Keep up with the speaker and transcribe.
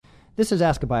This is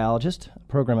Ask a Biologist, a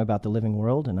program about the living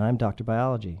world, and I'm Dr.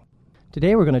 Biology.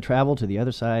 Today we're going to travel to the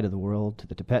other side of the world, to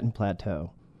the Tibetan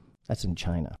Plateau. That's in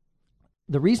China.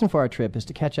 The reason for our trip is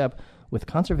to catch up with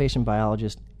conservation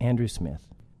biologist Andrew Smith.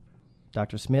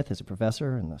 Dr. Smith is a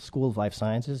professor in the School of Life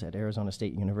Sciences at Arizona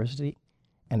State University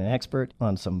and an expert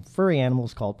on some furry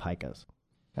animals called pikas.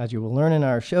 As you will learn in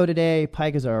our show today,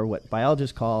 pikas are what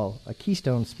biologists call a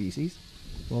keystone species.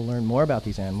 We'll learn more about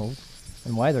these animals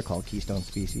and why they're called keystone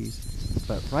species.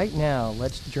 But right now,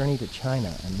 let's journey to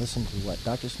China and listen to what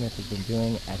Dr. Smith has been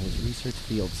doing at his research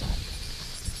field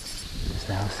site. It's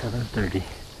now 7:30.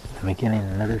 I'm beginning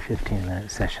another 15-minute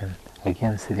session,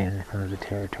 again sitting in front of the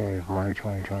territory of large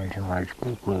orange and large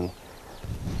blue.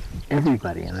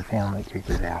 Everybody in the family group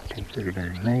is active. There have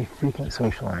been many frequent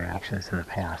social interactions in the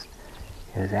past.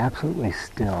 It is absolutely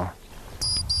still.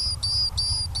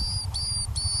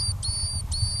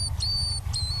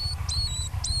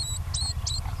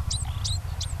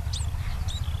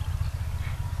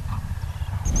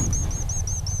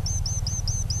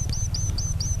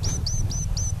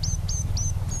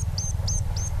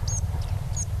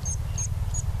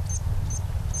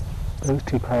 Those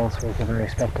two calls were given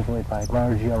respectively by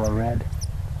large yellow-red,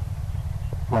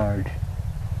 large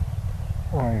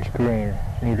orange-green,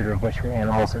 neither of which were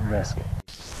animals at risk.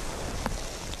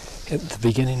 At the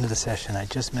beginning of the session, I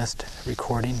just missed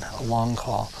recording a long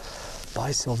call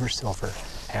by Silver,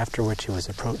 after which he was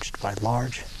approached by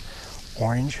large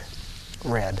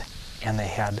orange-red, and they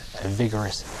had a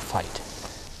vigorous fight.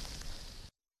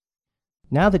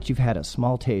 Now that you've had a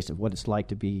small taste of what it's like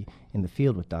to be in the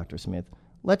field with Dr. Smith,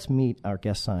 let's meet our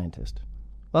guest scientist.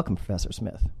 Welcome, Professor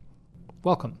Smith.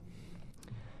 Welcome.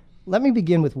 Let me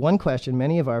begin with one question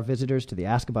many of our visitors to the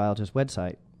Ask a Biologist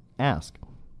website ask.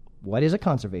 What is a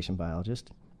conservation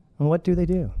biologist, and what do they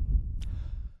do?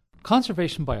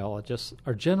 Conservation biologists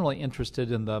are generally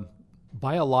interested in the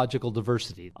biological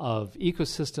diversity of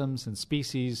ecosystems and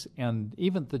species, and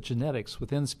even the genetics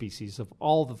within species of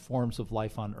all the forms of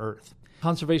life on Earth.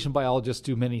 Conservation biologists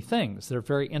do many things. They're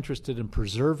very interested in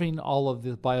preserving all of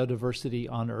the biodiversity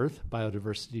on Earth,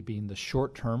 biodiversity being the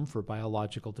short term for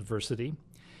biological diversity.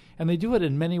 And they do it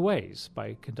in many ways,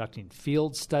 by conducting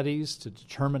field studies to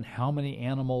determine how many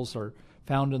animals are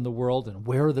found in the world and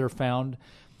where they're found.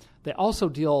 They also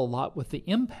deal a lot with the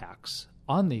impacts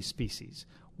on these species,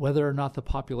 whether or not the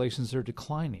populations are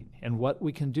declining, and what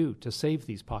we can do to save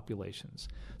these populations.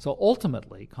 So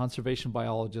ultimately, conservation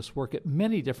biologists work at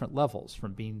many different levels,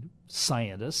 from being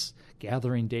scientists,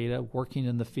 gathering data, working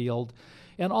in the field,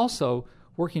 and also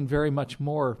working very much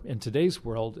more in today's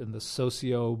world in the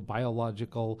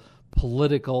socio-biological,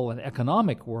 political, and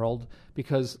economic world,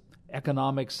 because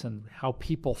economics and how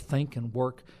people think and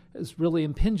work is really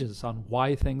impinges on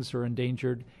why things are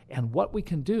endangered and what we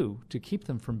can do to keep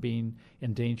them from being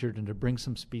endangered and to bring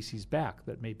some species back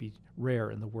that may be rare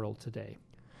in the world today.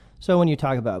 So when you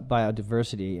talk about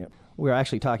biodiversity, we're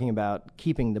actually talking about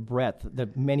keeping the breadth, the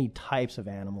many types of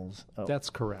animals. That's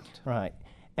correct. Right.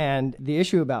 And the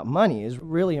issue about money is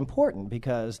really important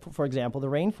because, for example, the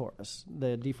rainforests,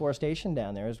 the deforestation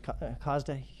down there has caused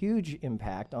a huge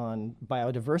impact on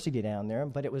biodiversity down there,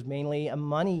 but it was mainly a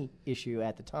money issue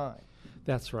at the time.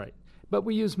 That's right. But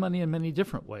we use money in many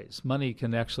different ways. Money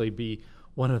can actually be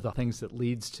one of the things that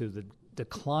leads to the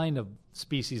decline of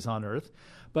species on Earth,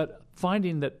 but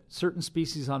finding that certain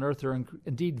species on Earth are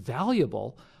indeed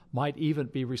valuable might even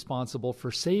be responsible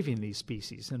for saving these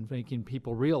species and making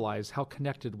people realize how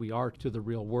connected we are to the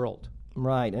real world.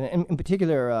 Right, and in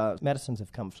particular, medicines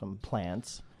have come from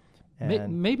plants.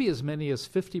 Maybe as many as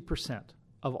 50%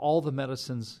 of all the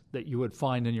medicines that you would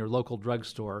find in your local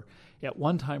drugstore at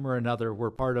one time or another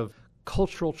were part of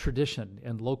cultural tradition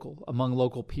and among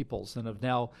local peoples and have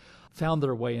now found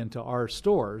their way into our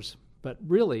stores, but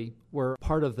really were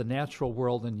part of the natural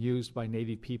world and used by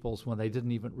native peoples when they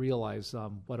didn't even realize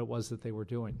what it was that they were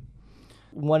doing.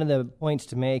 One of the points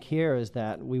to make here is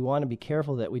that we want to be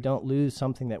careful that we don't lose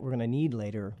something that we're going to need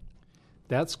later.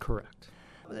 That's correct.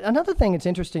 Another thing that's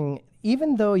interesting,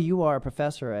 even though you are a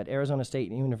professor at Arizona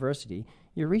State University,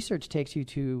 your research takes you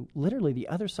to literally the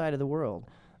other side of the world.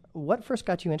 What first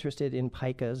got you interested in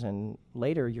pikas and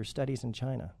later your studies in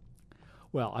China?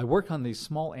 Well, I work on these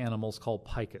small animals called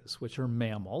pikas, which are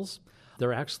mammals.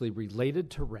 They're actually related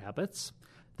to rabbits.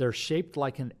 They're shaped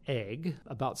like an egg,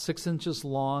 about 6 inches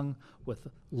long, with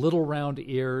little round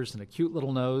ears and a cute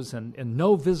little nose and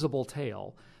no visible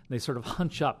tail. They sort of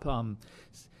hunch up.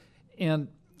 And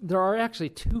there are actually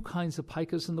two kinds of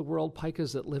pikas in the world,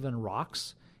 pikas that live in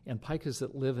rocks and pikas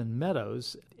that live in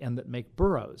meadows and that make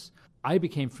burrows. I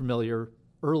became familiar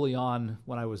early on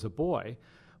when I was a boy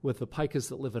with the pikas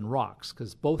that live in rocks,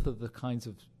 because both of the kinds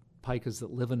of pikas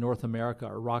that live in North America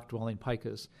are rock-dwelling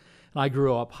pikas. And I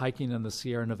grew up hiking in the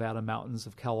Sierra Nevada mountains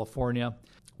of California.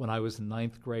 When I was in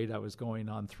 9th grade, I was going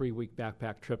on 3-week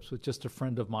backpack trips with just a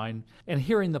friend of mine, and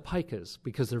hearing the pikas,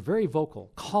 because they're very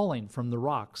vocal, calling from the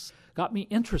rocks, got me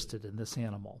interested in this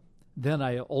animal. Then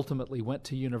I ultimately went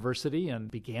to university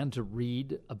and began to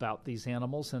read about these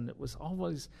animals, and it was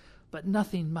always, but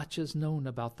nothing much is known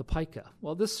about the pika.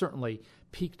 Well, this certainly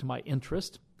piqued my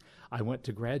interest. I went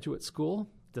to graduate school,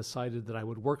 decided that I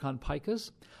would work on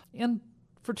pikas, and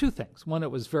for two things. One, it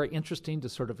was very interesting to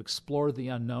sort of explore the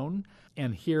unknown,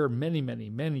 and here many, many,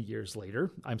 many years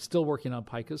later, I'm still working on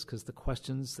pikas because the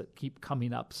questions that keep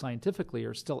coming up scientifically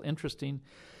are still interesting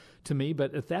to me.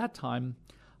 But at that time,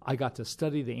 I got to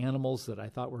study the animals that I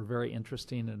thought were very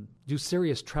interesting and do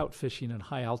serious trout fishing in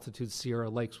high-altitude Sierra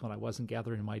lakes when I wasn't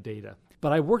gathering my data.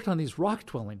 But I worked on these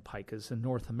rock-dwelling pikas in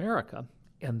North America,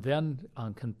 and then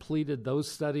completed those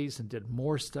studies and did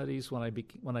more studies when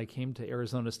I came to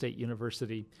Arizona State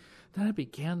University. Then I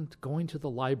began going to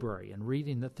the library and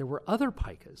reading that there were other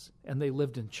pikas, and they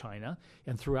lived in China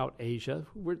and throughout Asia.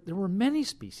 There were many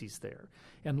species there,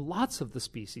 and lots of the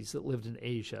species that lived in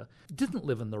Asia didn't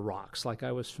live in the rocks like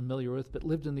I was familiar with, but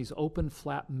lived in these open,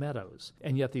 flat meadows.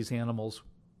 And yet these animals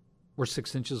were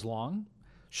 6 inches long,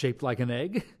 shaped like an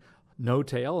egg, no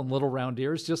tail and little round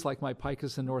ears, just like my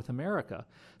pikas in North America.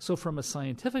 So from a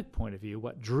scientific point of view,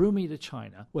 what drew me to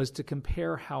China was to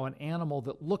compare how an animal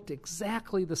that looked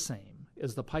exactly the same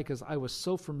as the pikas I was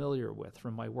so familiar with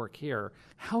from my work here,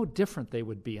 how different they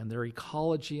would be in their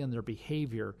ecology and their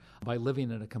behavior by living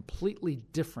in a completely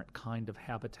different kind of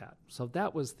habitat. So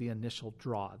that was the initial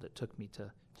draw that took me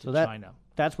to China.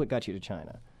 That's what got you to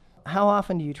China. How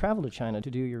often do you travel to China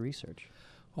to do your research?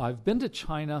 Well, I've been to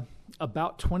China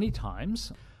about 20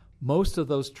 times. Most of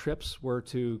those trips were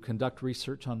to conduct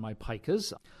research on my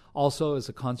pikas. Also, as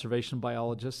a conservation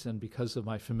biologist, and because of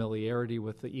my familiarity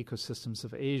with the ecosystems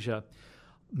of Asia,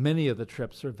 many of the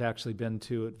trips have actually been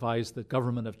to advise the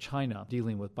government of China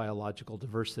dealing with biological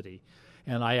diversity.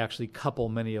 And I actually couple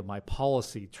many of my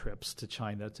policy trips to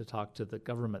China to talk to the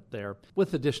government there,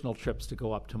 with additional trips to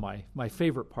go up to my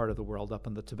favorite part of the world, up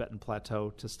in the Tibetan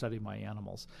Plateau, to study my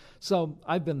animals. So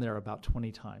I've been there about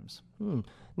 20 times.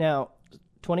 Now,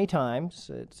 20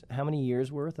 times, it's how many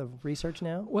years worth of research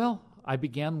now? Well, I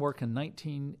began work in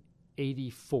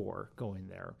 1984 going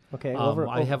there. Okay.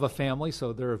 I have a family,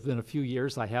 so there have been a few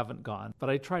years I haven't gone, but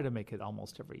I try to make it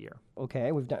almost every year.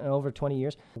 Okay, we've done over 20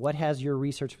 years. What has your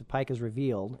research with pikas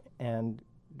revealed? And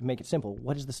to make it simple,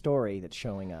 what is the story that's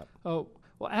showing up? Oh,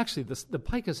 well, actually, the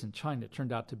pikas in China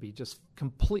turned out to be just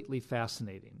completely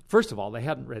fascinating. First of all, they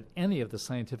hadn't read any of the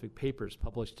scientific papers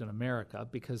published in America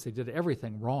because they did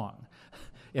everything wrong,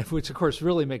 which, of course,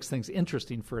 really makes things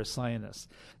interesting for a scientist.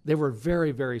 They were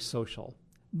very, very social.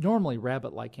 Normally,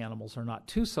 rabbit-like animals are not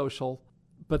too social,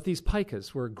 but these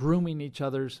pikas were grooming each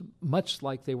other much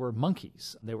like they were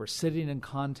monkeys. They were sitting in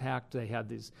contact. They had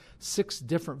these 6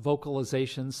 different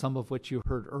vocalizations, some of which you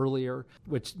heard earlier,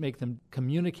 which make them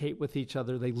communicate with each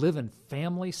other. They live in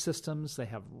family systems. They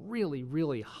have really,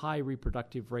 really high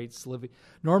reproductive rates.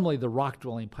 Normally, the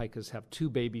rock-dwelling pikas have 2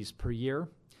 babies per year,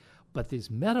 but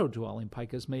these meadow-dwelling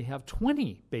pikas may have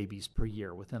 20 babies per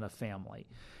year within a family.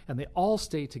 And they all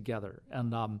stay together,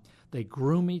 and they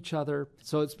groom each other.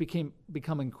 So it's become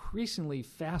increasingly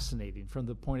fascinating from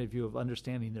the point of view of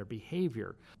understanding their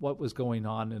behavior, what was going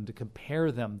on, and to compare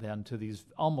them then to these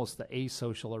almost the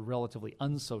asocial or relatively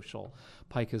unsocial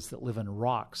pikas that live in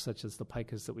rocks, such as the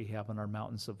pikas that we have in our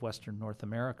mountains of western North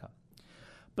America.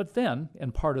 But then,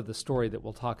 and part of the story that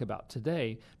we'll talk about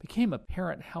today, became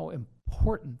apparent how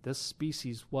important this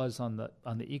species was on the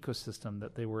ecosystem,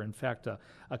 that they were in fact a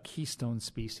keystone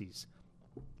species.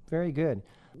 Very good.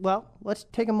 Well, let's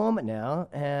take a moment now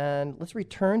and let's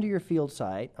return to your field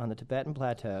site on the Tibetan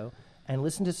Plateau and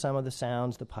listen to some of the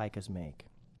sounds the pikas make.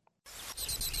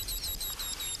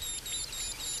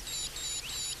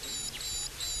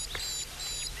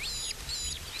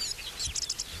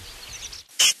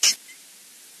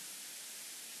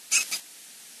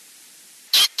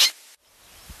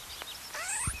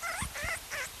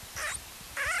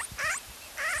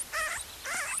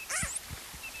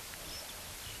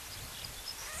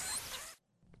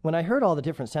 When I heard all the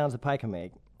different sounds the pika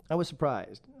make, I was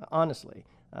surprised, honestly.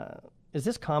 Is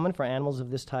this common for animals of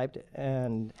this type,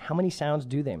 and how many sounds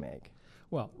do they make?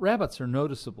 Well, rabbits are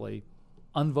noticeably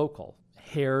unvocal.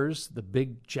 hares, the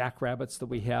big jackrabbits that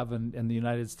we have in the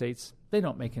United States, they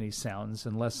don't make any sounds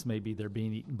unless maybe they're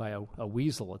being eaten by a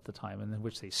weasel at the time, and in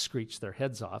which they screech their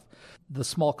heads off. The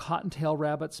small cottontail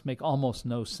rabbits make almost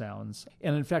no sounds.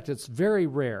 And in fact, it's very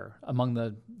rare among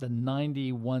the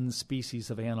 91 species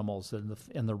of animals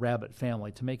in the rabbit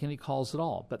family to make any calls at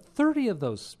all. But 30 of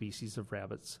those species of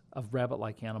rabbits, of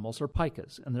rabbit-like animals, are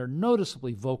pikas, and they're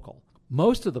noticeably vocal.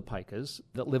 Most of the pikas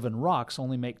that live in rocks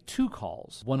only make 2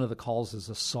 calls. One of the calls is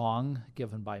a song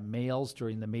given by males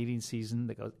during the mating season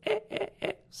that goes, eh, eh,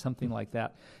 eh, something like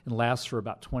that, and lasts for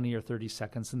about 20 or 30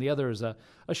 seconds. And the other is a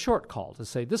short call to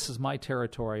say, this is my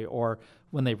territory, or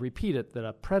when they repeat it, that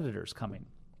a predator's coming.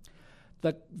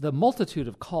 The multitude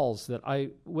of calls that I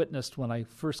witnessed when I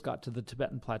first got to the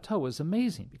Tibetan Plateau was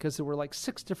amazing, because there were like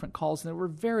 6 different calls, and they were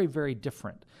very, very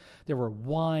different. There were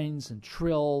whines and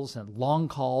trills and long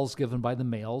calls given by the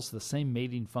males, the same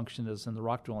mating function as in the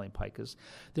rock-dwelling pikas.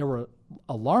 There were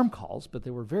alarm calls, but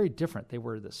they were very different. They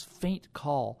were this faint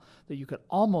call that you could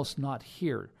almost not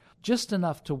hear, just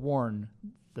enough to warn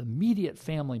the immediate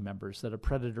family members that a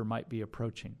predator might be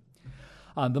approaching.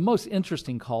 The most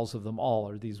interesting calls of them all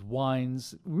are these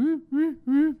whines and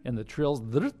the trills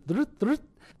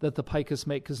that the pikas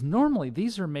make, because normally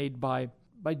these are made by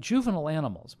juvenile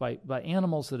animals, by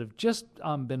animals that have just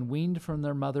been weaned from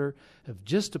their mother, have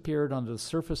just appeared onto the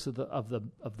surface of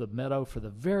the meadow for the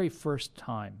very first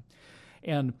time.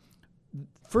 And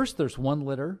first there's one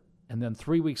litter, and then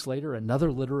 3 weeks later,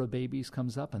 another litter of babies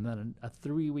comes up, and then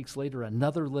 3 weeks later,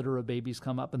 another litter of babies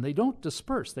come up, and they don't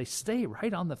disperse. They stay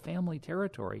right on the family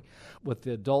territory with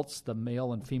the adults, the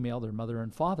male and female, their mother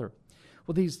and father.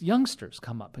 Well, these youngsters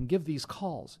come up and give these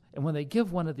calls, and when they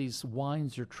give one of these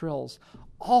whines or trills,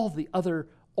 all the other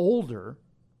older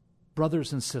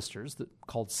brothers and sisters,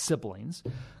 called siblings,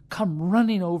 come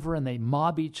running over, and they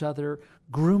mob each other,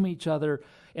 groom each other,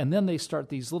 and then they start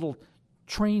these little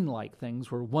train-like things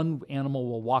where one animal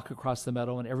will walk across the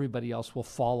meadow and everybody else will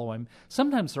follow him.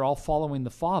 Sometimes they're all following the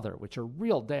father, which are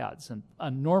real dads, and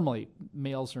normally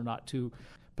males are not too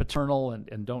paternal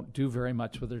and don't do very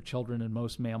much with their children in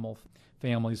most mammal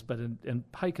families, but in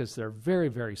pikas they're very,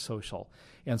 very social.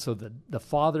 And so the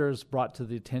father is brought to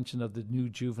the attention of the new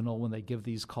juvenile when they give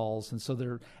these calls, and so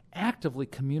they're actively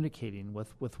communicating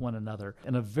with one another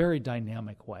in a very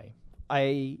dynamic way.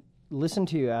 I listened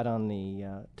to you out on the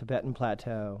Tibetan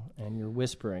Plateau, and you're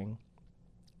whispering,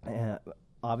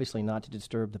 obviously not to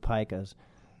disturb the pikas.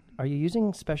 Are you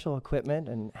using special equipment,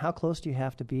 and how close do you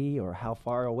have to be, or how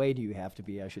far away do you have to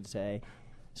be, I should say,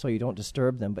 so you don't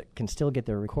disturb them but can still get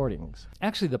their recordings?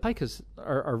 Actually, the pikas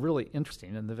are really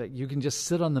interesting in that you can just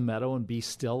sit on the meadow and be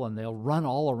still, and they'll run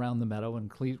all around the meadow,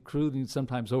 including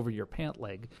sometimes over your pant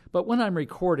leg. But when I'm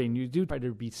recording, you do try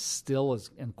to be still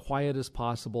and quiet as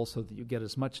possible so that you get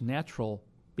as much natural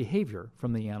behavior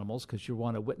from the animals, because you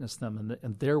want to witness them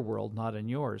in their world, not in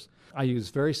yours. I use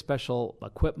very special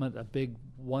equipment, a big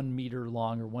 1 meter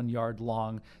long or 1 yard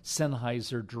long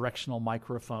Sennheiser directional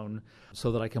microphone,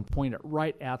 so that I can point it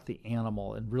right at the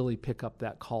animal and really pick up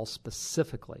that call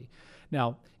specifically.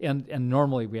 Now, and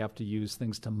normally we have to use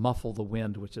things to muffle the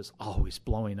wind, which is always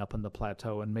blowing up in the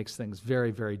plateau and makes things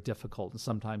very, very difficult. And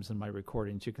sometimes in my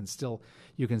recordings, you can still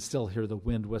hear the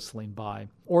wind whistling by.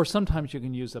 Or sometimes you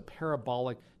can use a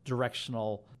parabolic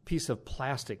directional piece of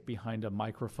plastic behind a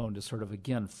microphone to sort of,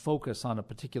 again, focus on a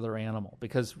particular animal.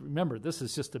 Because remember, this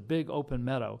is just a big open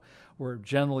meadow. We're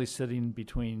generally sitting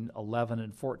between 11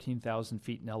 and 14,000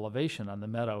 feet in elevation on the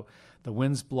meadow. The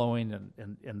wind's blowing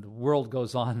and the world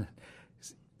goes on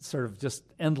sort of just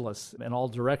endless in all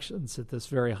directions at this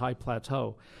very high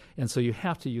plateau. And so you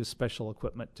have to use special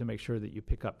equipment to make sure that you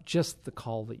pick up just the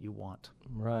call that you want.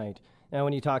 Right. Now,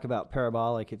 when you talk about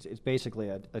parabolic, it's basically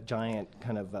a giant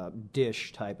kind of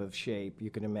dish type of shape.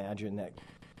 You can imagine that.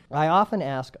 I often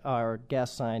ask our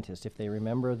guest scientists if they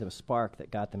remember the spark that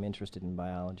got them interested in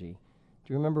biology.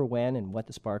 Do you remember when and what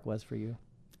the spark was for you?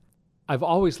 I've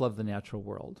always loved the natural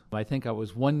world. I think I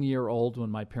was 1 year old when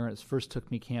my parents first took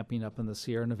me camping up in the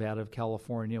Sierra Nevada of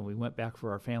California. We went back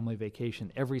for our family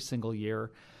vacation every single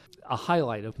year. A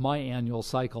highlight of my annual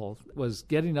cycle was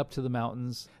getting up to the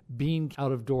mountains, being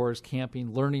out of doors,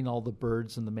 camping, learning all the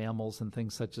birds and the mammals and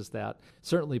things such as that.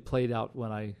 Certainly played out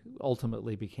when I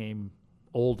ultimately became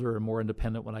older and more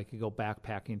independent, when I could go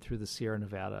backpacking through the Sierra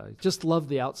Nevada. I just loved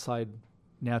the outside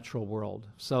natural world,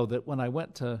 so that when I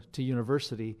went to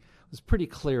university, it was pretty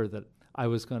clear that I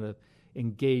was going to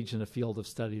engage in a field of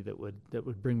study that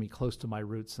would bring me close to my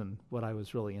roots and what I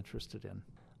was really interested in.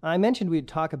 I mentioned we'd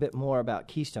talk a bit more about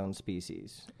keystone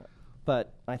species,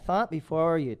 but I thought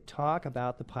before you talk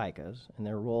about the pikas and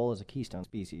their role as a keystone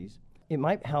species, it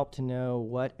might help to know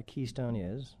what a keystone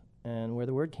is and where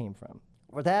the word came from.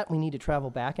 For that, we need to travel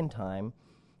back in time,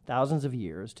 thousands of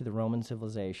years, to the Roman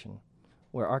civilization,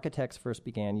 where architects first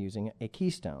began using a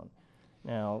keystone.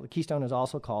 Now, the keystone is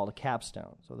also called a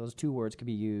capstone, so those two words could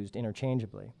be used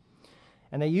interchangeably.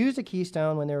 And they used a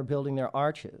keystone when they were building their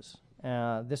arches.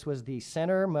 This was the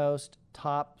centermost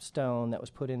top stone that was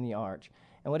put in the arch.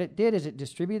 And what it did is it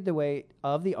distributed the weight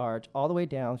of the arch all the way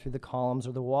down through the columns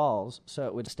or the walls so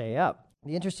it would stay up.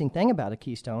 The interesting thing about a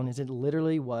keystone is it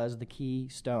literally was the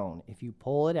keystone. If you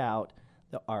pull it out,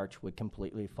 the arch would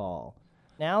completely fall.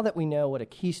 Now that we know what a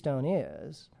keystone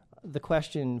is, the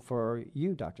question for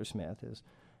you, Dr. Smith, is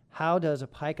how does a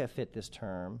pika fit this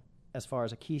term as far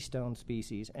as a keystone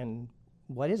species, and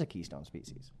what is a keystone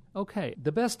species? Okay,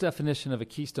 the best definition of a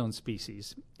keystone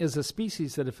species is a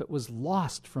species that if it was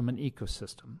lost from an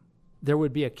ecosystem, there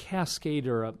would be a cascade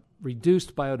or a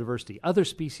reduced biodiversity. Other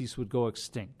species would go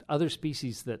extinct. Other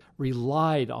species that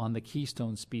relied on the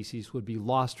keystone species would be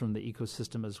lost from the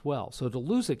ecosystem as well. So to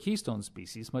lose a keystone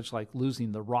species, much like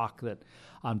losing the rock that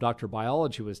Dr.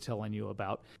 Biology was telling you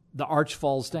about, the arch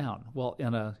falls down. Well,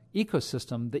 in an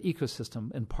ecosystem, the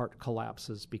ecosystem in part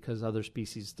collapses because other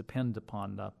species depend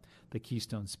upon the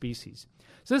keystone species.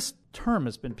 So this term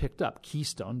has been picked up,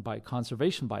 keystone, by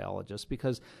conservation biologists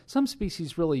because some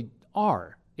species really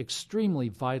are extremely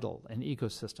vital in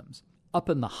ecosystems. Up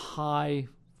in the high,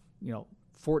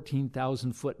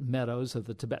 14,000-foot meadows of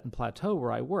the Tibetan Plateau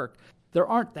where I work, there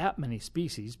aren't that many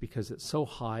species because it's so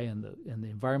high and the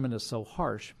environment is so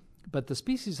harsh. But the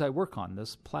species I work on,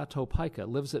 this plateau pika,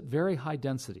 lives at very high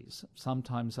densities,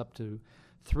 sometimes up to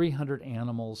 300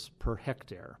 animals per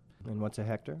hectare. And what's a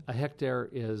hectare? A hectare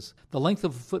is the length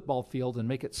of a football field, and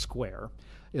make it square,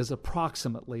 is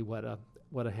approximately what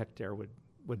a hectare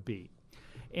would be.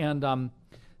 And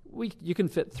you can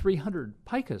fit 300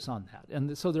 pikas on that.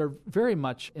 And so they're very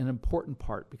much an important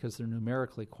part because they're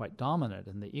numerically quite dominant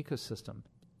in the ecosystem.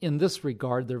 In this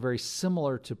regard, they're very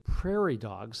similar to prairie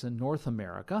dogs in North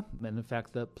America. And in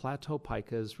fact, the plateau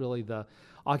pika is really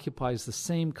occupies the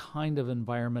same kind of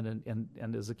environment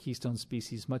and is a keystone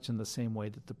species much in the same way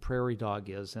that the prairie dog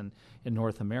is in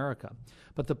North America.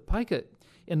 But the pika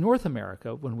in North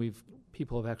America, when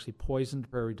people have actually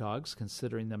poisoned prairie dogs,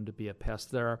 considering them to be a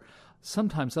pest, there are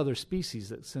sometimes other species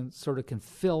that sort of can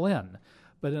fill in.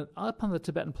 But up on the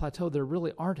Tibetan Plateau, there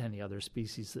really aren't any other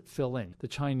species that fill in. The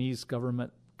Chinese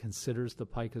government considers the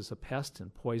pikas a pest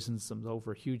and poisons them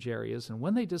over huge areas. And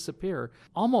when they disappear,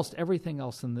 almost everything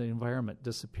else in the environment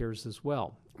disappears as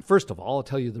well. First of all, I'll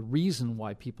tell you the reason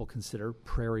why people consider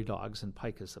prairie dogs and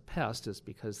pikas a pest is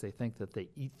because they think that they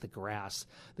eat the grass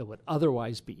that would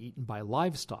otherwise be eaten by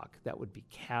livestock. That would be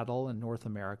cattle in North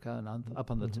America, and up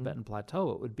on the Tibetan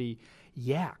Plateau, it would be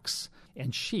yaks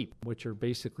and sheep, which are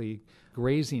basically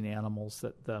grazing animals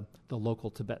that the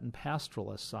local Tibetan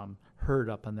pastoralists herd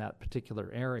up in that particular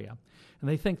area. And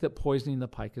they think that poisoning the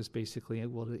pikas basically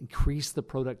will increase the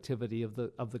productivity of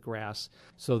the grass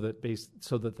so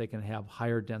that they can have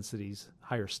higher densities,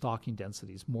 higher stocking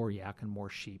densities, more yak and more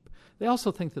sheep. They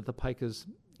also think that the pikas,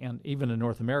 and even in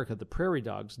North America, the prairie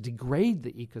dogs, degrade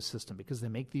the ecosystem because they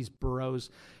make these burrows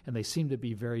and they seem to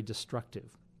be very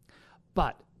destructive.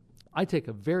 But I take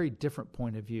a very different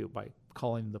point of view by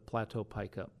calling the plateau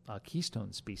pika a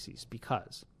keystone species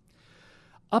because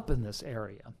up in this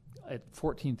area, at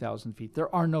 14,000 feet,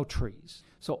 there are no trees.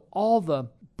 So all the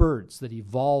birds that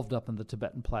evolved up in the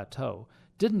Tibetan Plateau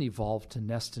didn't evolve to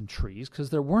nest in trees because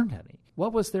there weren't any.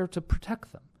 What was there to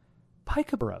protect them?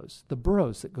 Pika burrows, the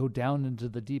burrows that go down into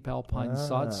the deep alpine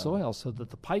sod soil so that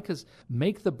the pikas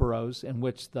make the burrows in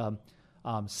which the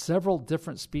several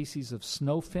different species of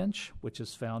snowfinch, which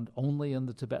is found only in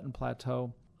the Tibetan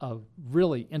Plateau, a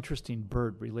really interesting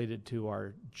bird related to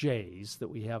our jays that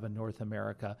we have in North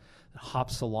America that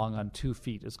hops along on 2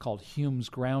 feet. It's called Hume's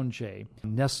ground jay.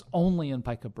 Nests only in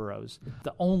pika burrows.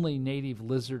 The only native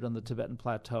lizard on the Tibetan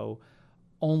Plateau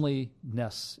only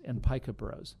nests in pika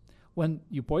burrows. When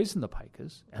you poison the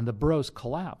pikas and the burrows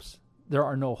collapse, there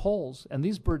are no holes, and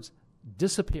these birds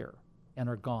disappear and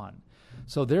are gone.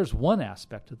 So there's one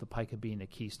aspect of the pika being a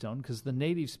keystone, because the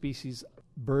native species,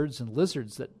 birds and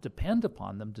lizards that depend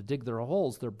upon them to dig their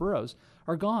holes, their burrows,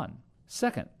 are gone.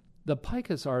 Second, the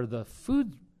pikas are the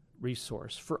food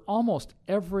resource for almost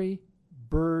every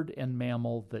bird and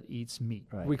mammal that eats meat.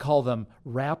 Right. We call them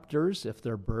raptors if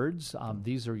they're birds.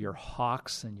 These are your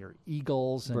hawks and your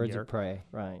eagles. And birds of prey,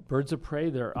 right. Birds of prey.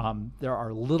 There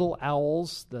are little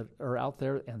owls that are out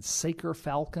there and saker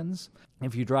falcons.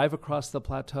 If you drive across the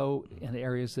plateau in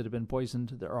areas that have been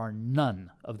poisoned, there are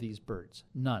none of these birds.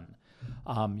 None.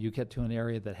 You get to an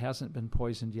area that hasn't been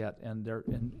poisoned yet, and they're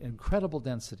in incredible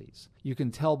densities. You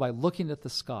can tell by looking at the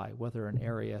sky whether an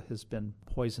area has been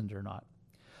poisoned or not.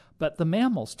 But the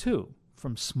mammals, too,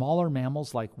 from smaller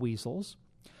mammals like weasels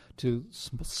to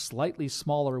slightly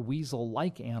smaller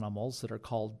weasel-like animals that are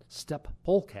called steppe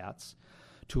polecats,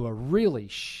 to a really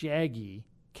shaggy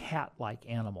cat-like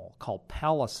animal called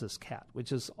Pallas's cat,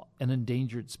 which is an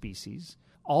endangered species,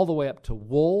 all the way up to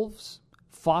wolves,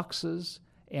 foxes,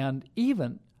 and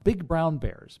even big brown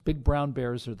bears. Big brown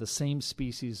bears are the same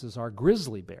species as our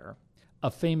grizzly bear. A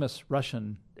famous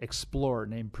Russian explorer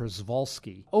named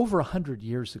Przewalski, over 100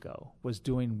 years ago, was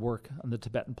doing work on the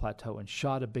Tibetan Plateau and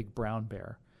shot a big brown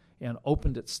bear and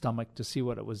opened its stomach to see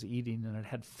what it was eating, and it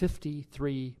had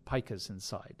 53 pikas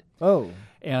inside. Oh.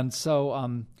 And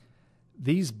so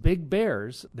these big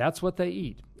bears, that's what they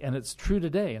eat. And it's true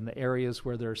today in the areas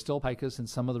where there are still pikas, in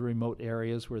some of the remote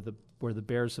areas where the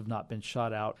bears have not been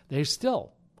shot out, they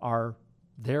still are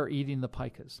there eating the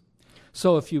pikas.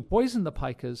 So if you poison the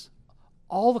pikas,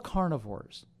 all the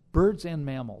carnivores, birds and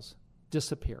mammals,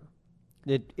 disappear.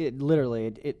 It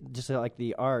literally just like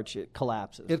the arch, it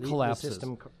collapses. It collapses. The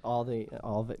system, all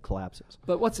of it collapses.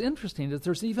 But what's interesting is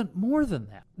there's even more than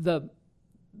that.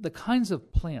 The kinds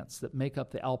of plants that make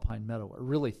up the alpine meadow are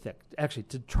really thick. Actually,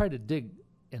 to try to dig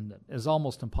in them is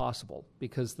almost impossible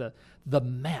because the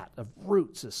mat of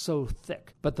roots is so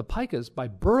thick. But the pikas, by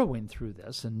burrowing through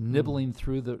this and nibbling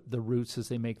through the roots as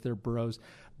they make their burrows,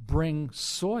 bring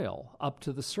soil up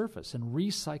to the surface and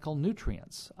recycle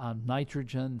nutrients,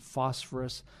 nitrogen,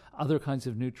 phosphorus, other kinds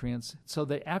of nutrients. So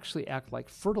they actually act like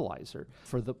fertilizer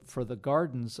for the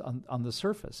gardens on the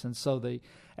surface. And so the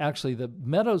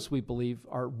meadows, we believe,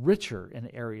 are richer in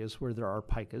areas where there are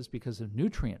pikas because of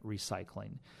nutrient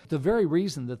recycling. The very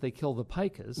reason that they kill the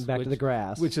pikas, to the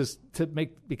grass, which is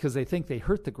because they think they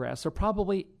hurt the grass, are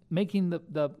probably making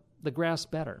the grass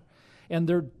better. And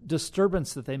their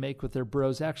disturbance that they make with their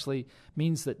burrows actually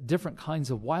means that different kinds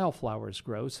of wildflowers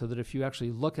grow, so that if you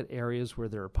actually look at areas where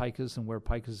there are pikas and where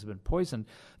pikas have been poisoned,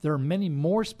 there are many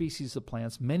more species of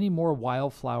plants, many more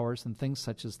wildflowers and things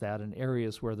such as that in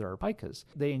areas where there are pikas.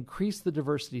 They increase the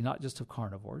diversity not just of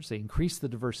carnivores, they increase the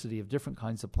diversity of different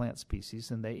kinds of plant species,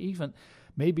 and they even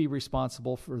may be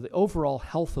responsible for the overall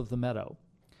health of the meadow.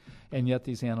 And yet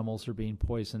these animals are being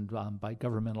poisoned by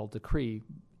governmental decree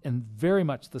in very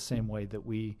much the same way that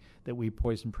we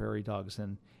poison prairie dogs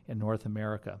in North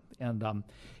America. And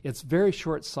it's very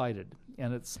short-sighted.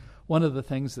 And it's one of the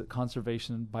things that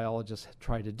conservation biologists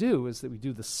try to do is that we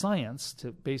do the science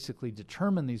to basically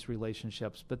determine these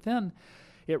relationships, but then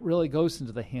it really goes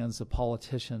into the hands of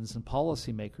politicians and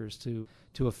policymakers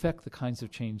to affect the kinds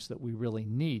of change that we really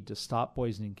need to stop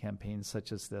poisoning campaigns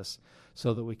such as this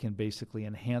so that we can basically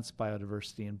enhance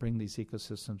biodiversity and bring these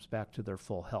ecosystems back to their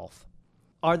full health.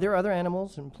 Are there other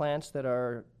animals and plants that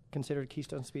are considered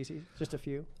keystone species? Just a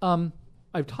few?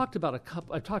 I've talked about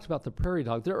I've talked about the prairie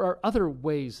dog. There are other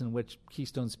ways in which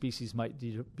keystone species might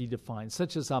be defined,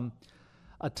 such as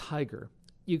a tiger.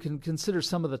 You can consider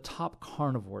some of the top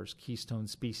carnivores keystone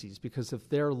species because if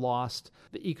they're lost,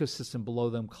 the ecosystem below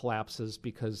them collapses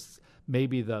because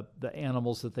maybe the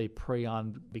animals that they prey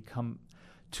on become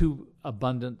too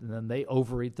abundant, and then they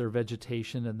overeat their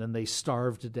vegetation, and then they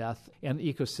starve to death, and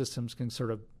ecosystems can sort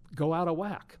of go out of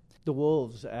whack. The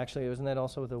wolves, actually, wasn't that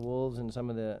also with the wolves and some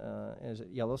of the, is it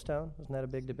Yellowstone? Wasn't that a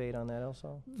big debate on that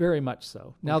also? Very much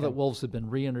so. Now that wolves have been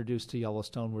reintroduced to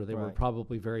Yellowstone, where they were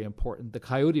probably very important, the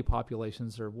coyote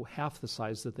populations are half the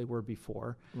size that they were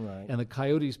before. Right. And the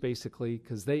coyotes basically,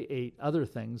 because they ate other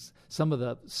things, some of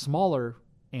the smaller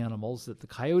animals that the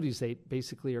coyotes ate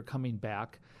basically are coming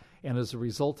back. And as a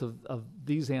result of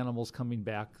these animals coming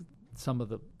back, some of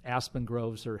the aspen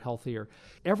groves are healthier.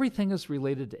 Everything is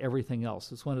related to everything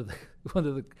else. It's one of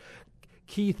the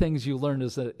key things you learn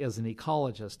as an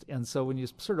ecologist. And so when you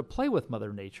sort of play with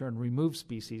Mother Nature and remove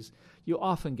species, you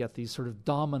often get these sort of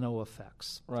domino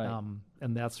effects. Right.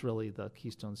 And that's really the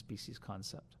keystone species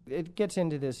concept. It gets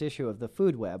into this issue of the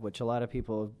food web, which a lot of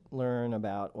people learn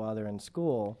about while they're in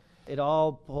school. It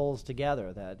all pulls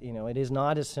together that, it is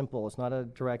not as simple. It's not a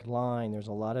direct line. There's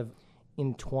a lot of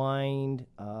entwined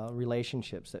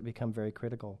relationships that become very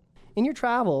critical. In your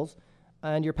travels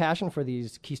and your passion for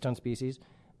these keystone species,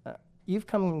 you've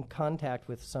come in contact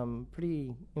with some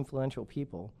pretty influential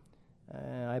people.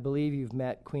 I believe you've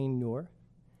met Queen Noor.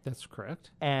 That's correct.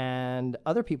 And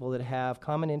other people that have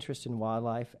common interest in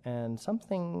wildlife and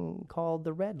something called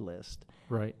the Red List.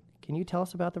 Right. Can you tell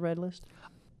us about the Red List?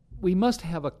 We must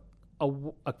have a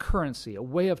currency, a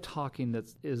way of talking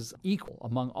that is equal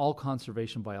among all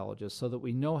conservation biologists so that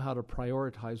we know how to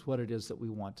prioritize what it is that we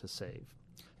want to save.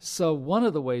 So one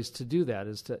of the ways to do that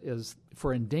is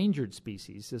for endangered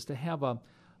species is to have a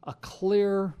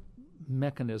clear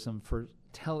mechanism for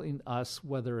telling us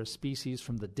whether a species,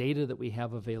 from the data that we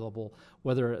have available,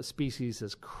 whether a species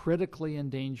is critically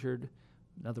endangered,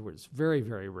 in other words, very,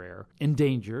 very rare,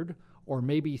 endangered, or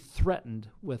maybe threatened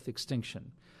with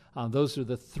extinction. Those are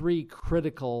the three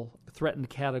critical threatened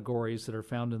categories that are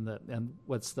found in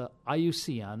what's the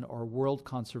IUCN, or World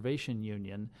Conservation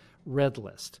Union, Red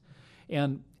List.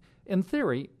 And in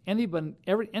theory, anyone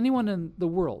in the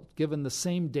world, given the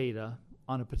same data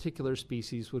on a particular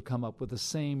species, would come up with the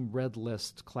same Red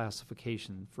List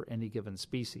classification for any given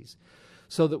species,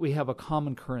 so that we have a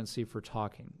common currency for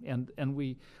talking. And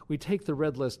we take the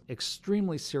Red List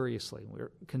extremely seriously.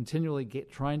 We're continually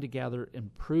trying to gather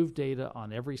improved data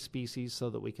on every species so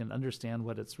that we can understand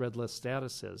what its Red List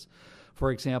status is.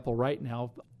 For example, right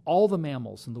now, all the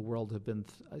mammals in the world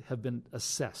have been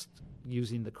assessed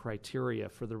using the criteria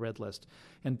for the Red List,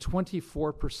 and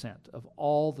 24% of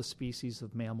all the species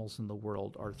of mammals in the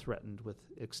world are threatened with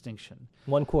extinction.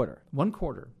 1/4.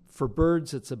 1/4. For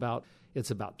birds, it's about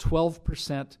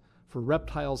 12%. For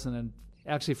reptiles and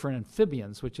actually for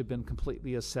amphibians, which have been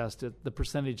completely assessed, the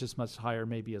percentage is much higher,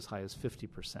 maybe as high as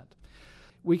 50%.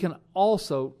 We can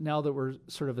also, now that we're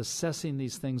sort of assessing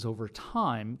these things over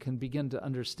time, can begin to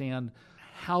understand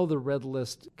how the Red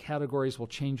List categories will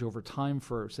change over time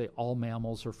for, say, all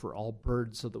mammals or for all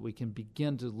birds, so that we can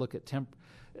begin to look at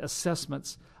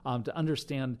assessments to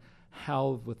understand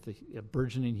how, with the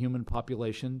burgeoning human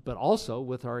population, but also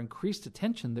with our increased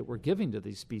attention that we're giving to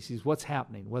these species, what's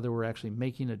happening, whether we're actually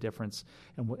making a difference,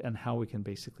 and how we can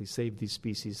basically save these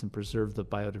species and preserve the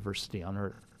biodiversity on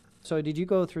Earth. So did you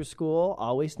go through school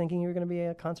always thinking you were going to be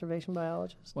a conservation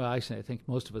biologist? Well, actually, I think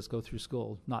most of us go through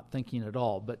school not thinking at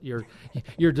all, but you're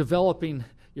developing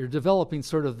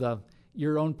sort of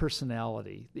your own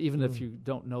personality, even if you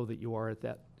don't know that you are at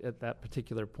that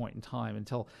particular point in time,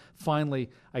 until finally,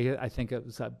 I think it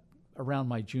was around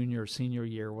my junior or senior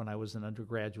year, when I was an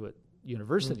undergraduate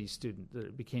university student, that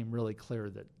it became really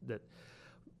clear that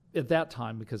at that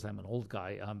time, because I'm an old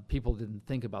guy, people didn't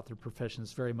think about their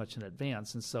professions very much in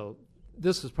advance. And so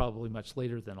this is probably much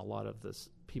later than a lot of this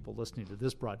people listening to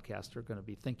this broadcast are going to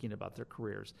be thinking about their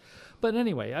careers. But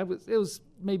anyway, it was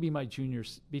maybe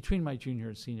between my junior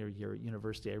and senior year at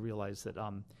university, I realized that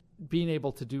being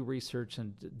able to do research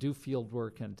and do field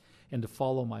work and to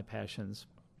follow my passions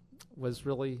was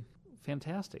really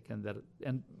fantastic,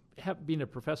 and being a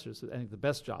professor is, I think, the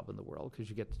best job in the world, because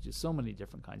you get to do so many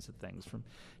different kinds of things, from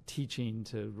teaching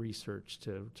to research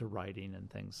to writing and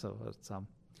things. So it's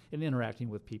and interacting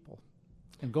with people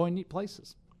and going neat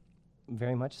places.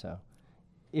 Very much so.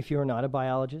 If you're not a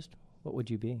biologist, what would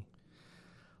you be?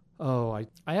 Oh, I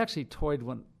actually toyed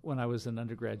when I was an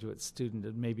undergraduate student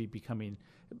and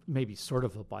maybe sort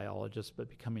of a biologist, but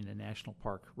becoming a national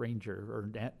park ranger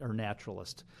or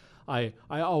naturalist. I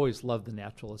always loved the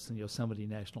naturalists in Yosemite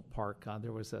National Park.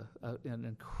 There was an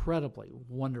incredibly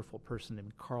wonderful person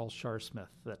named Carl Sharsmith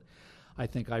that I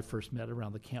think I first met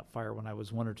around the campfire when I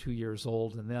was 1 or 2 years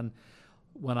old, and then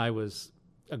when I was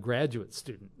a graduate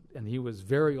student, and he was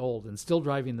very old and still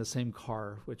driving the same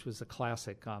car, which was a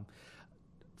classic,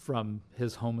 from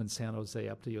his home in San Jose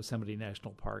up to Yosemite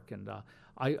National Park. And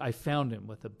I found him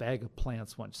with a bag of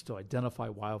plants once to identify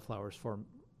wildflowers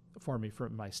for me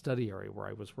from my study area where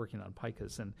I was working on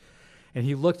pikas. And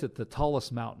he looked at the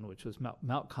tallest mountain, which was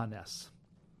Mount Conness,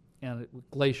 and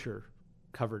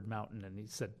glacier-covered mountain, and he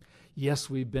said, "Yes,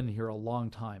 we've been here a long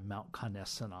time, Mount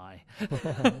Conness and I."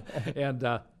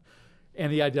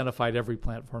 And he identified every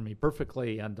plant for me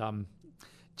perfectly. And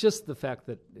just the fact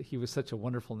that he was such a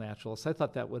wonderful naturalist, I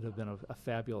thought that would have been a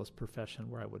fabulous profession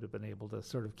where I would have been able to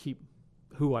sort of keep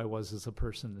who I was as a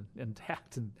person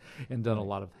intact and had a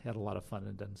lot of fun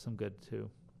and done some good too.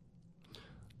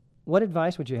 What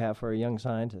advice would you have for a young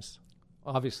scientist?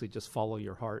 Obviously, just follow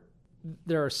your heart.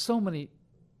 There are so many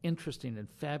interesting and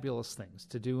fabulous things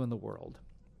to do in the world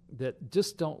that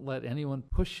just don't let anyone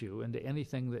push you into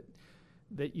anything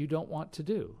that you don't want to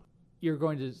do.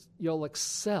 You'll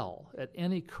excel at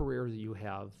any career that you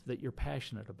have that you're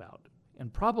passionate about,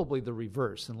 and probably the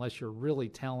reverse, unless you're really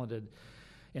talented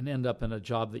and end up in a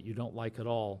job that you don't like at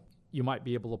all. You might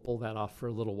be able to pull that off for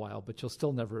a little while, but you'll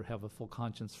still never have a full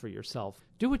conscience for yourself.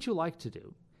 Do what you like to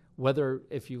do, whether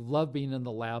if you love being in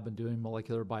the lab and doing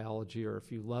molecular biology, or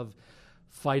if you love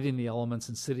fighting the elements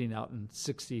and sitting out in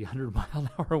 60,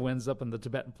 100-mile-an-hour winds up in the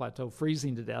Tibetan Plateau,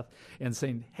 freezing to death, and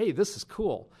saying, "Hey, this is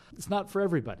cool." It's not for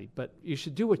everybody, but you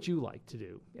should do what you like to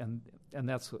do, and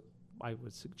that's what I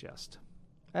would suggest.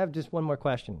 I have just one more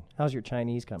question. How's your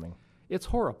Chinese coming? It's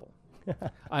horrible.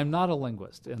 I'm not a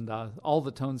linguist, and all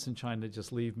the tones in China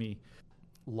just leave me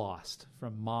lost,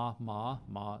 from ma, ma,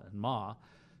 ma, and ma.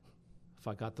 If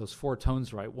I got those 4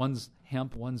 tones right, one's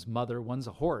hemp, one's mother, one's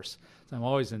a horse. So I'm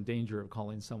always in danger of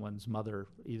calling someone's mother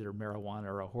either marijuana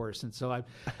or a horse. And so I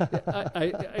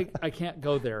can't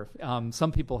go there.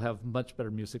 Some people have much better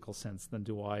musical sense than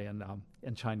do I, and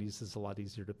Chinese is a lot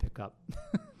easier to pick up.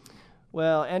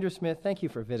 Well, Andrew Smith, thank you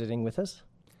for visiting with us.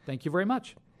 Thank you very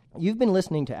much. You've been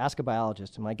listening to Ask a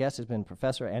Biologist, and my guest has been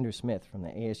Professor Andrew Smith from the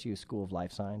ASU School of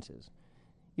Life Sciences.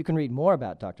 You can read more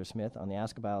about Dr. Smith on the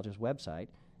Ask a Biologist website.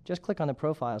 Just click on the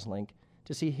Profiles link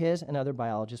to see his and other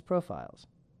biologist profiles.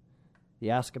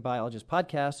 The Ask a Biologist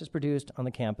podcast is produced on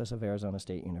the campus of Arizona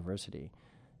State University.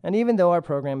 And even though our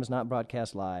program is not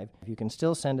broadcast live, you can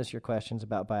still send us your questions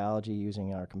about biology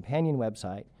using our companion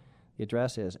website. The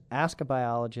address is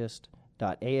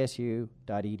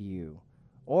askabiologist.asu.edu.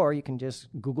 Or you can just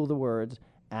Google the words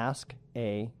Ask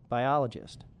a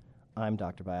Biologist. I'm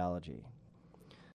Dr. Biology.